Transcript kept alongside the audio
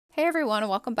Hey everyone, and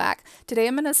welcome back. Today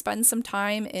I'm going to spend some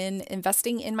time in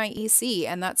investing in my EC,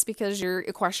 and that's because your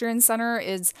Equestrian Center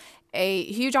is a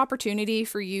huge opportunity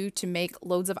for you to make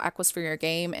loads of Equus for your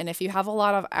game. And if you have a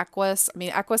lot of Equus,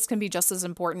 Equus can be just as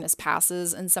important as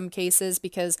passes in some cases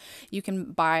because you can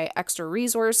buy extra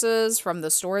resources from the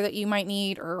store that you might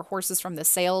need or horses from the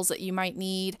sales that you might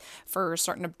need for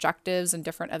certain objectives and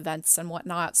different events and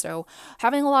whatnot. So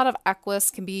having a lot of Equus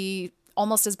can be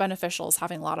almost as beneficial as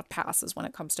having a lot of passes when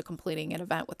it comes to completing an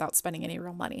event without spending any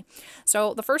real money.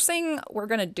 So the first thing we're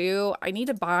going to do, I need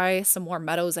to buy some more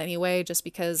meadows anyway, just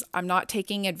because I'm not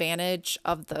taking advantage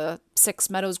of the 6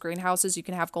 meadows greenhouses you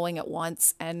can have going at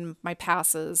once, and my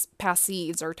pass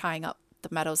seeds are tying up the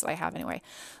meadows that I have anyway.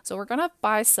 So we're going to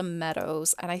buy some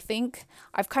meadows, and I think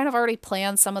I've kind of already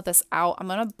planned some of this out. I'm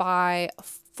going to buy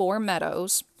 4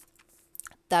 meadows.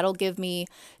 That'll give me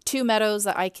 2 meadows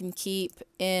that I can keep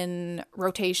in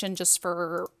rotation just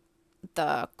for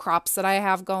the crops that I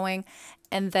have going.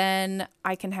 And then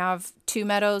I can have 2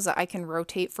 meadows that I can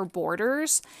rotate for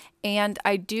borders. And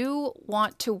I do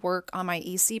want to work on my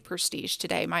EC prestige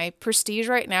today. My prestige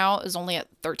right now is only at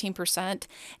 13%.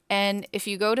 And if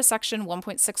you go to section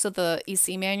 1.6 of the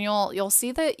EC manual, you'll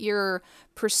see that your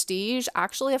prestige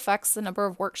actually affects the number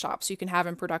of workshops you can have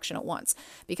in production at once.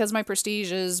 Because my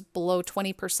prestige is below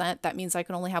 20%, that means I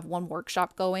can only have 1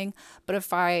 workshop going. But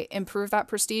if I improve that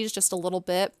prestige just a little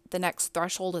bit, the next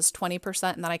threshold is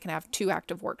 20%, and then I can have 2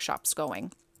 active workshops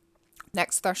going.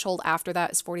 Next threshold after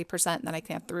that is 40%, and then I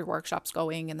can have 3 workshops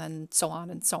going, and then so on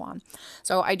and so on.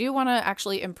 So I do want to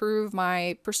actually improve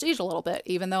my prestige a little bit,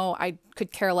 even though I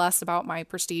could care less about my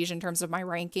prestige in terms of my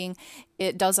ranking.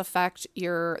 It does affect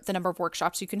the number of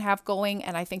workshops you can have going,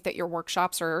 and I think that your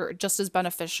workshops are just as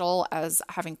beneficial as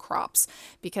having crops,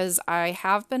 because I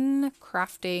have been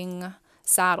crafting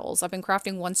saddles. I've been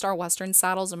crafting 1-star Western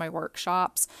saddles in my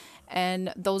workshops,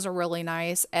 and those are really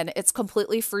nice. And it's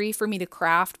completely free for me to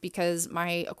craft because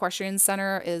my Equestrian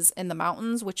Center is in the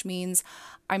mountains, which means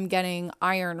I'm getting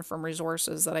iron from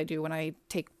resources that I do when I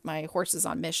take my horses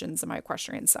on missions in my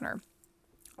Equestrian Center.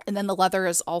 And then the leather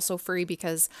is also free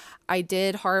because I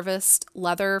did harvest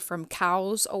leather from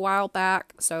cows a while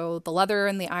back. So the leather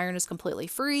and the iron is completely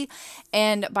free.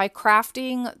 And by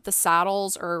crafting the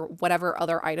saddles or whatever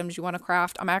other items you want to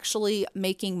craft, I'm actually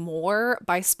making more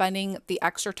by spending the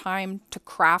extra time to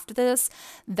craft this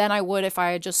than I would if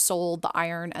I had just sold the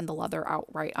iron and the leather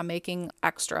outright. I'm making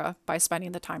extra by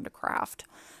spending the time to craft.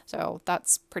 So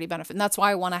that's pretty benefit. And that's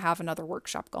why I want to have another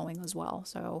workshop going as well.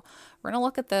 So we're going to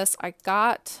look at this. I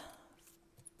got,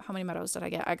 how many meadows did I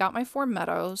get? I got my 4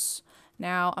 meadows.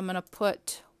 Now I'm going to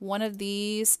put one of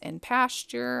these in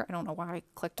pasture. I don't know why I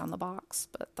clicked on the box,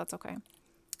 but that's okay.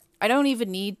 I don't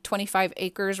even need 25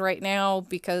 acres right now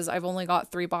because I've only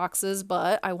got 3 boxes,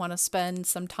 but I want to spend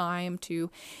some time to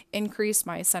increase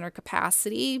my center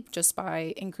capacity just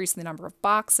by increasing the number of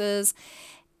boxes.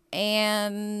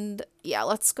 And yeah,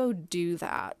 let's go do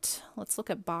that. Let's look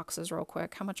at boxes real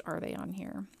quick. How much are they on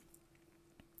here?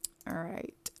 All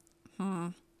right.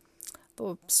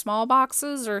 The small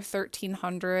boxes are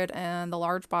 1,300 and the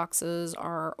large boxes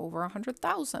are over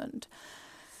 100,000.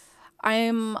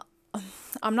 I'm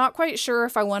not quite sure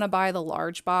if I want to buy the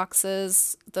large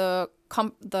boxes. The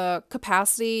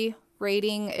capacity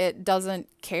rating, it doesn't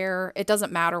care. It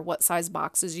doesn't matter what size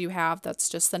boxes you have. That's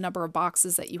just the number of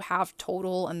boxes that you have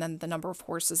total and then the number of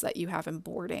horses that you have in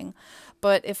boarding.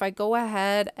 But if I go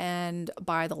ahead and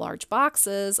buy the large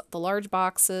boxes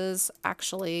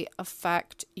actually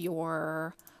affect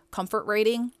your comfort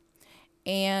rating.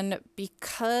 And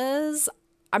because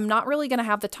I'm not really going to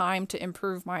have the time to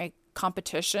improve my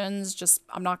competitions,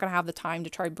 I'm not going to have the time to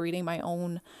try breeding my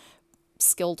own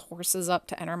skilled horses up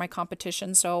to enter my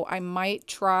competition, so I might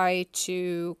try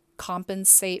to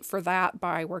compensate for that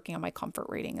by working on my comfort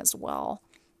rating as well.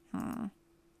 I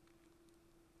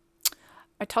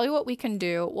tell you what we can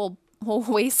do. We'll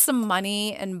waste some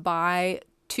money and buy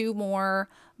 2 more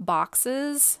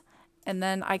boxes, and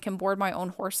then I can board my own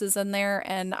horses in there.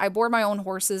 And I board my own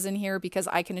horses in here because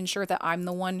I can ensure that I'm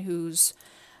the one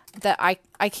that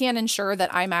I can ensure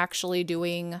that I'm actually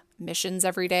doing missions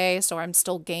every day, so I'm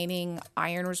still gaining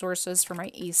iron resources for my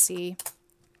EC.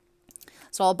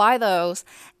 So I'll buy those,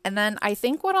 and then I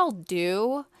think what I'll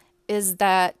do is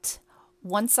that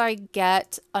once I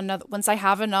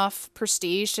have enough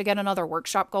prestige to get another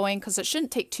workshop going, because it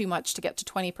shouldn't take too much to get to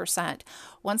 20%.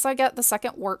 Once I get the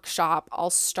second workshop, I'll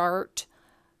start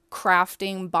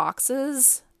crafting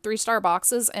boxes, 3-star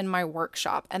boxes in my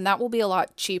workshop, and that will be a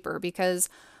lot cheaper because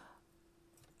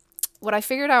what I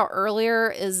figured out earlier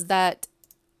is that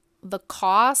the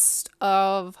cost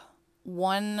of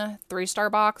one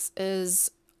 3-star box is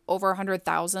over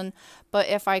 100,000. But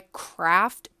if I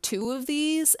craft 2 of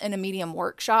these in a medium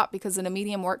workshop, because in a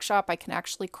medium workshop I can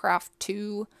actually craft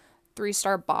 2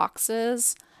 3-star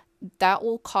boxes, that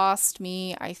will cost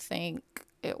me, I think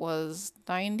it was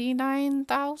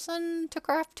 99,000 to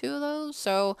craft 2 of those.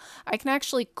 So I can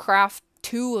actually craft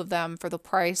 2 of them for the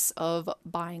price of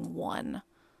buying 1.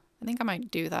 I think I might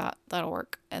do that. That'll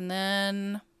work. And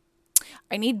then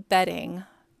I need bedding.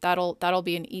 That'll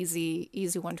be an easy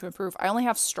one to improve. I only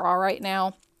have straw right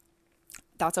now.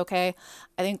 That's okay.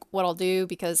 I think what I'll do,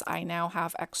 because I now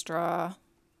have extra,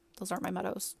 those aren't my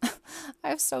meadows. I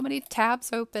have so many tabs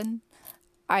open.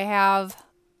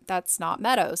 That's not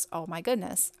meadows. Oh my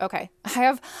goodness. Okay. I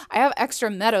have extra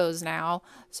meadows now.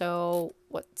 So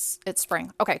it's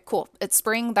spring. Okay, cool. It's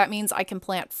spring. That means I can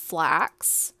plant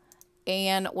flax.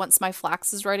 And once my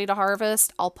flax is ready to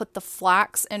harvest, I'll put the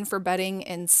flax in for bedding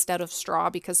instead of straw,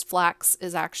 because flax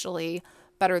is actually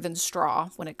better than straw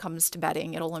when it comes to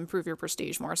bedding. It'll improve your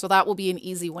prestige more. So that will be an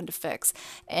easy one to fix.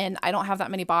 And I don't have that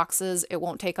many boxes. It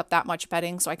won't take up that much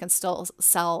bedding, so I can still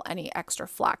sell any extra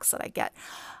flax that I get.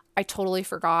 I totally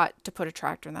forgot to put a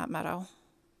tractor in that meadow.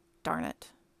 Darn it.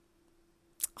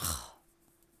 Ugh,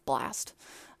 blast.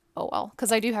 Oh well,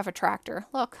 because I do have a tractor.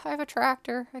 Look, I have a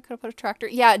tractor. I could have put a tractor.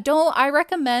 Yeah, I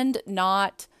recommend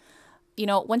not,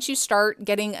 once you start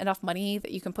getting enough money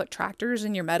that you can put tractors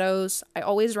in your meadows, I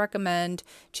always recommend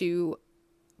to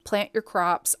plant your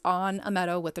crops on a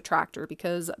meadow with a tractor,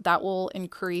 because that will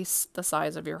increase the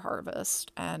size of your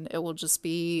harvest and it will just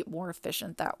be more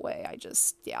efficient that way.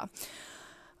 Yeah.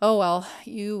 Oh well,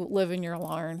 you live and you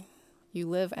learn. You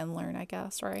live and learn, I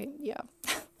guess, right? Yeah.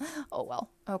 Oh well.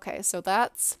 Okay, so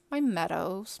that's my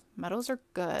meadows. Meadows are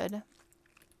good.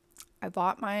 I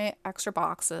bought my extra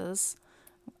boxes.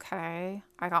 Okay.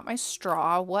 I got my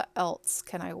straw. What else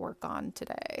can I work on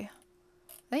today?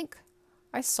 I think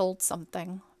I sold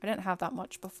something. I didn't have that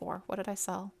much before. What did I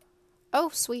sell? Oh,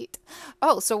 sweet.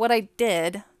 Oh, so what I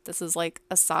did, this is like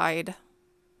a side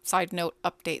note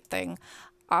update thing.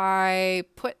 I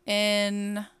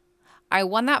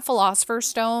won that Philosopher's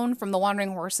Stone from the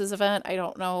Wandering Horses event. I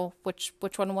don't know which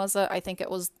one was it. I think it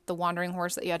was the Wandering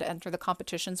Horse that you had to enter the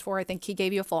competitions for. I think he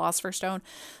gave you a Philosopher's Stone.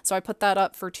 So I put that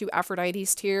up for 2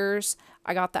 Aphrodite's Tears.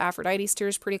 I got the Aphrodite's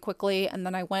Tears pretty quickly, and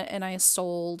then I went and I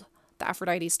sold the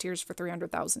Aphrodite's Tears for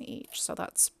 300,000 each. So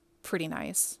that's pretty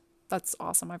nice. That's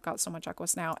awesome. I've got so much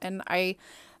Equus now. And I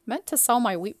meant to sell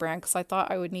my wheat brand because I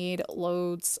thought I would need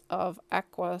loads of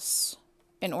Equus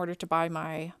in order to buy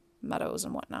my meadows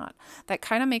and whatnot. That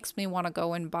kind of makes me want to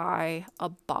go and buy a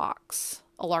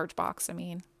large box, I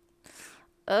mean.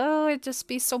 Oh, it'd just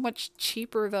be so much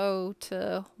cheaper though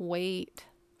to wait.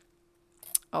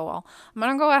 Oh well. I'm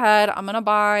gonna go ahead. I'm gonna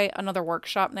buy another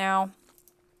workshop now,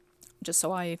 just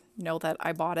so I know that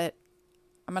I bought it.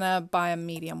 I'm gonna buy a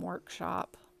medium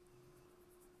workshop.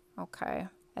 Okay.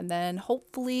 And then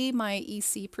hopefully my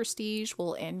EC prestige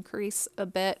will increase a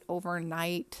bit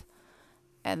overnight.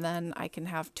 And then I can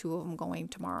have 2 of them going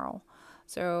tomorrow.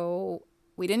 So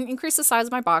we didn't increase the size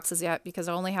of my boxes yet because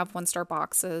I only have 1-star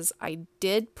boxes. I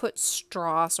did put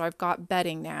straw, so I've got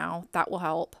bedding now. That will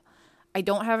help. I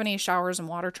don't have any showers and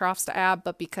water troughs to add,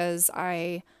 but because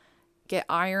I get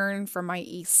iron from my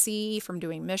EC from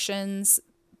doing missions,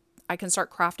 I can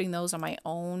start crafting those on my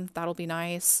own. That'll be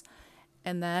nice.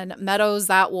 And then meadows,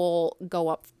 that will go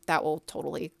up. That will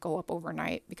totally go up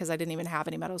overnight because I didn't even have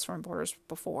any meadows from borders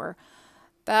before.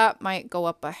 That might go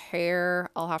up a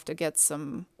hair. I'll have to get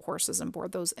some horses and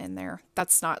board those in there.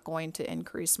 That's not going to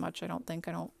increase much, I don't think.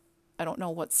 I don't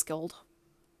know what skill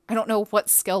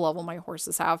level my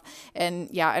horses have. And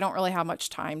yeah, I don't really have much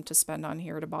time to spend on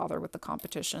here to bother with the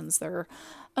competitions. They're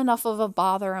enough of a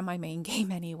bother on my main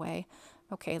game anyway.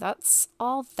 Okay, that's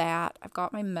all that. I've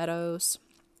got my meadows.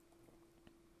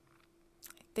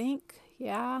 I think,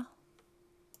 yeah.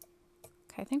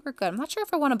 Okay, I think we're good. I'm not sure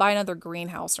if I want to buy another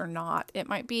greenhouse or not. It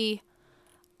might be...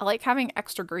 I like having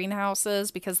extra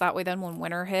greenhouses because that way then when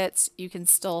winter hits, you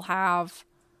still have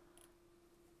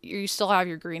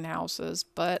your greenhouses.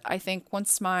 But I think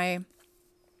once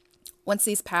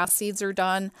these past seeds are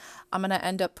done, I'm going to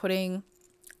end up putting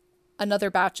another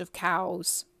batch of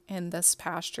cows in this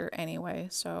pasture anyway.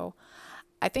 So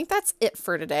I think that's it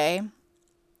for today.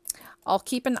 I'll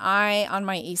keep an eye on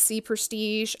my EC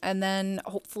prestige, and then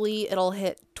hopefully it'll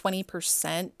hit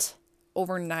 20%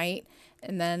 overnight,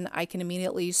 and then I can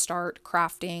immediately start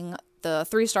crafting the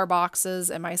 3-star boxes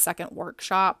in my second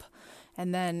workshop.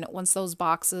 And then once those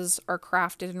boxes are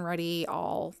crafted and ready,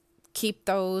 I'll keep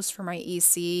those for my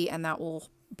EC, and that will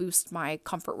boost my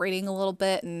comfort rating a little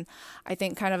bit. And I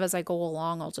think kind of as I go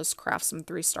along, I'll just craft some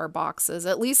 3-star boxes,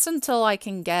 at least until I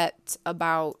can get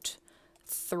about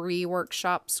 3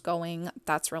 workshops going.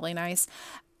 That's really nice.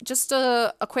 Just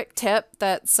a quick tip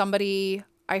that somebody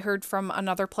I heard from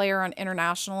another player on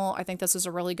International, I think this is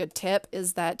a really good tip,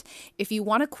 is that if you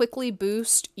want to quickly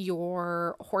boost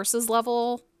your horse's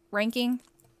level ranking,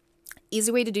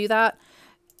 easy way to do that,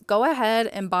 go ahead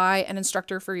and buy an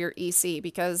instructor for your EC,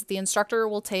 because the instructor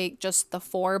will take just the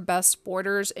 4 best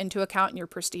boarders into account in your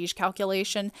prestige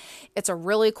calculation. It's a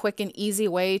really quick and easy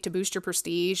way to boost your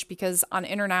prestige, because on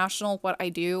International, what I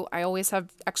do, I always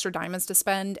have extra diamonds to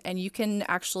spend, and you can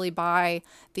actually buy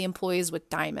the employees with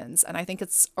diamonds. And I think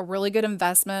it's a really good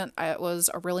investment. It was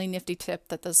a really nifty tip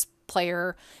that this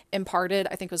player imparted.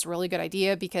 I think it was a really good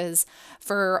idea, because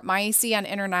for my EC on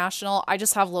International, I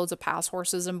just have loads of pass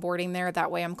horses and boarding there. That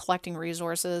way I'm collecting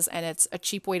resources and it's a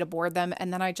cheap way to board them.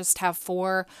 And then I just have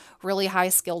 4 really high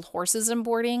skilled horses in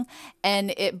boarding,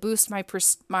 and it boosts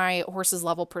my horse's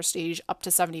level prestige up to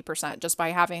 70% just by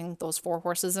having those 4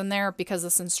 horses in there, because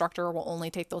this instructor will only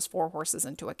take those 4 horses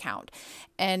into account.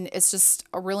 And it's just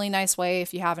a really nice way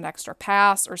if you have an extra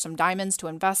pass or some diamonds to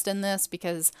invest in this,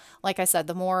 because like I said,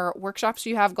 the more workshops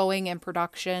you have going in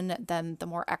production, then the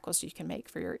more Equus you can make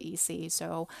for your EC.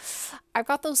 So I've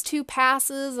got those 2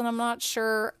 passes, and I'm not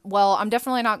sure, well, I'm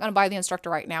definitely not going to buy the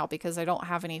instructor right now because I don't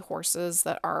have any horses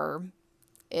that are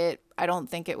I don't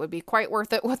think it would be quite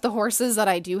worth it with the horses that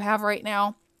I do have right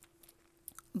now.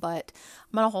 But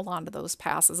I'm going to hold on to those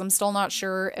passes. I'm still not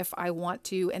sure if I want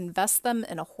to invest them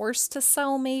in a horse to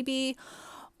sell maybe,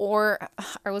 or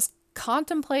I was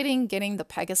contemplating getting the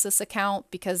Pegasus account,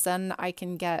 because then I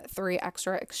can get 3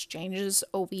 extra exchanges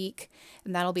a week,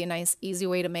 and that'll be a nice easy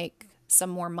way to make some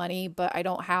more money. But I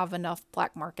don't have enough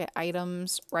black market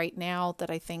items right now that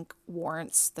I think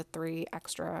warrants the 3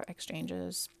 extra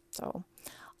exchanges, so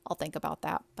I'll think about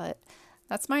that. But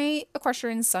that's my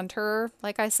equestrian center.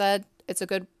 Like I said, it's a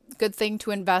good thing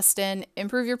to invest in,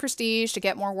 improve your prestige to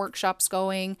get more workshops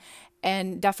going,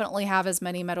 and definitely have as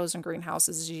many meadows and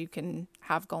greenhouses as you can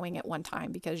have going at one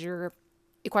time, because your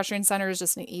equestrian center is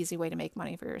just an easy way to make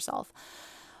money for yourself.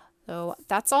 So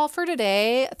that's all for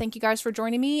today. Thank you guys for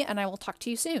joining me, and I will talk to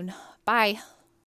you soon. Bye.